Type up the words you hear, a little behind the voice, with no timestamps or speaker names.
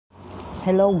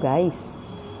Hello guys!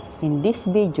 In this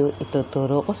video,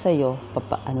 ituturo ko sa iyo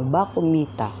paano ba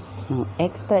kumita ng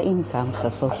extra income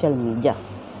sa social media.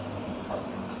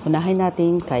 Unahin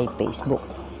natin kay Facebook.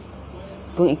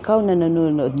 Kung ikaw na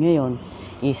nanonood ngayon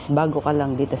is bago ka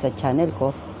lang dito sa channel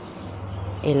ko,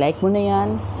 i-like mo na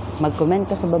yan, mag-comment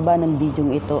ka sa baba ng video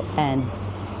ito, and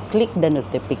click the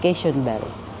notification bell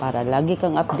para lagi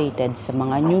kang updated sa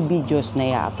mga new videos na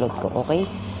i-upload ko, okay?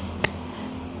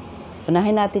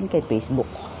 Unahin natin kay Facebook.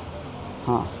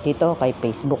 Dito kay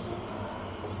Facebook.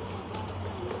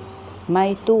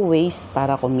 May 2 ways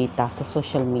para kumita sa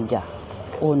social media.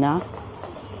 Una,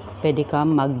 pwede ka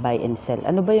mag-buy and sell.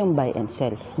 Ano ba yung buy and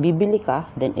sell? Bibili ka,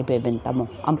 then ibebenta mo.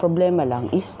 Ang problema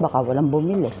lang is baka walang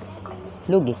bumili.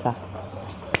 Lugi ka.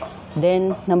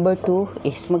 Then, number 2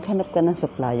 is maghanap ka ng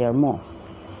supplier mo.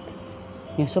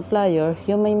 Yung supplier,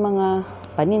 yung may mga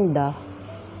paninda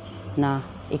na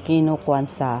ikinukuhan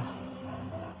sa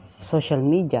social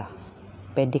media.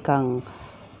 Pwede kang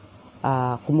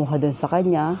kumuha doon sa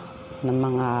kanya ng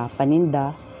mga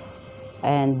paninda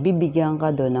and bibigyan ka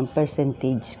doon ng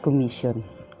percentage commission.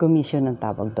 Commission ang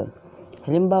tawag doon.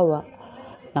 Halimbawa,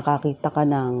 nakakita ka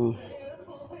ng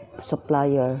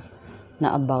supplier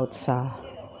na about sa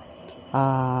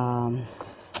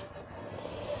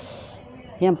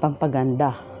yan,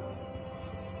 pampaganda,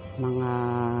 mga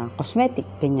cosmetic,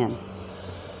 ganyan.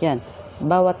 Yan.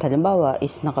 Bawat halimbawa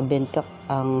is nakabenta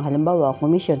ang halimbawa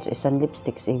commission sa isang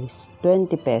lipstick is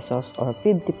 20 pesos or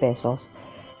 50 pesos.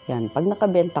 Yan, pag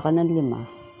nakabenta ka ng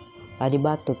 5,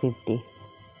 diba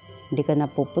 250. Hindi ka na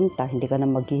pupunta, hindi ka na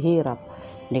maghihirap,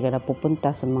 hindi ka na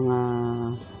pupunta sa mga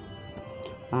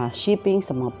shipping,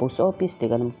 sa mga post office, hindi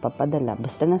ka na magpapadala.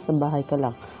 Basta nasa bahay ka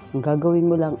lang. Ang gagawin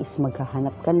mo lang is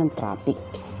maghahanap ka ng traffic.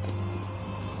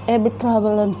 Every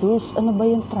travel and tours, ano ba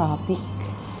yung traffic?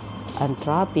 Ang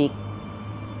traffic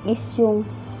is yung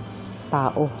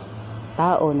tao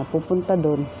na pupunta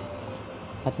doon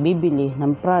at bibili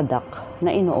ng product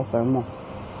na ino-offer mo.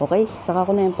 Okay? Saka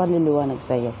ko na yung paliliwanag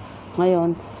sa iyo.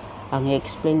 Ngayon, ang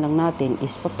i-explain lang natin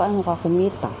is paano ka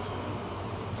kumita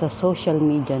sa social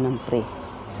media ng pre.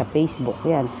 Sa Facebook,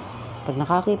 yan. Pag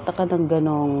nakakita ka ng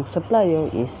ganong supplier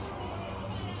is,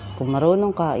 kung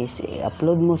marunong ka is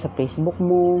i-upload mo sa Facebook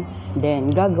mo, then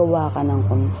gagawa ka ng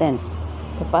content.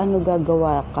 Paano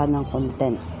gagawa ka ng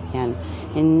content? Yan.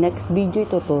 In next video,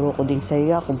 ituturo ko din sa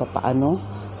iyo kung paano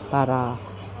para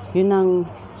yun ang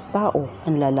tao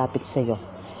ang lalapit sa iyo.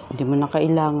 Hindi mo na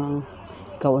kailangang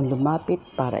ikaw ang lumapit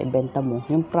para ibenta mo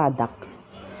yung product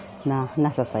na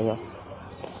nasa sayo.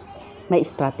 May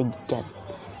strategy dyan.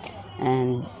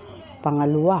 And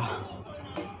pangalawa,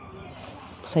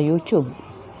 sa YouTube.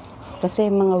 Kasi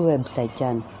mga website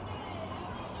yan.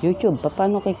 YouTube,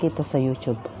 paano kikita sa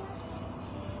YouTube?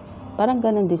 Parang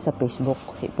ganun din sa Facebook.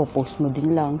 Ipopost mo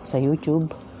din lang sa YouTube.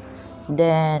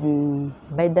 Then,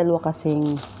 may dalawa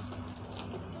kasing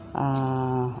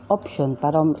option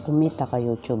para kumita ka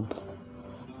YouTube.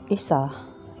 Isa,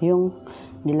 yung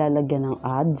nilalagyan ng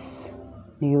ads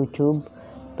ni YouTube.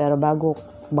 Pero bago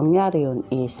mangyari yun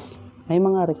is, may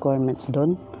mga requirements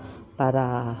doon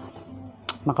para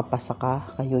makapasa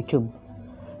ka kay YouTube.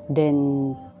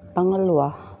 Then,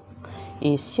 pangalawa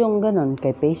is yung ganun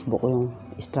kay Facebook, yung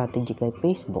strategy kay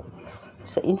Facebook.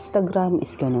 Sa Instagram is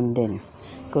ganun din.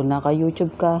 Kung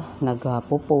naka-YouTube ka,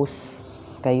 nag-post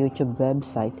kay YouTube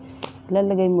website,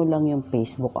 lalagay mo lang yung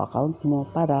Facebook account mo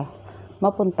para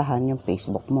mapuntahan yung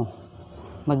Facebook mo.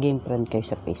 Maging friend kayo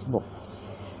sa Facebook.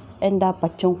 And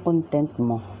dapat yung content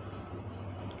mo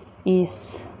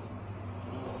is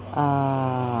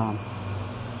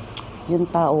yung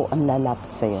tao ang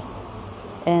lalapit sa'yo.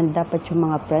 And dapat yung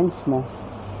mga friends mo,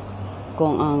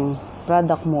 kung ang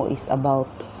product mo is about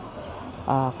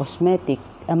cosmetic,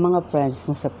 ang mga friends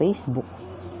mo sa Facebook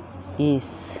is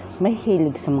may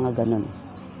hilig sa mga ganun.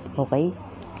 Okay?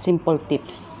 Simple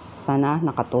tips. Sana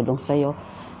nakatulong sa'yo.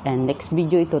 And next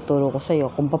video, ituturo ko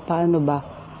sa'yo kung paano ba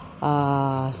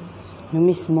yung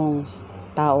mismong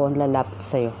tao ang lalapit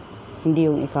sa'yo. Hindi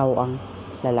yung ikaw ang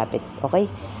lalapit. Okay?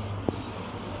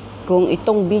 Kung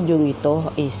itong video ito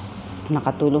is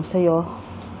nakatulong sa'yo,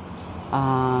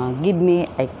 give me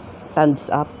a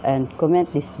thumbs up and comment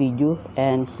this video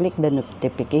and click the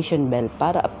notification bell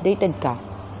para updated ka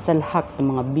sa lahat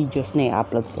ng mga videos na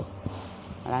i-upload ko.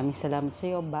 Maraming salamat sa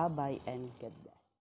iyo. Bye-bye and God bless.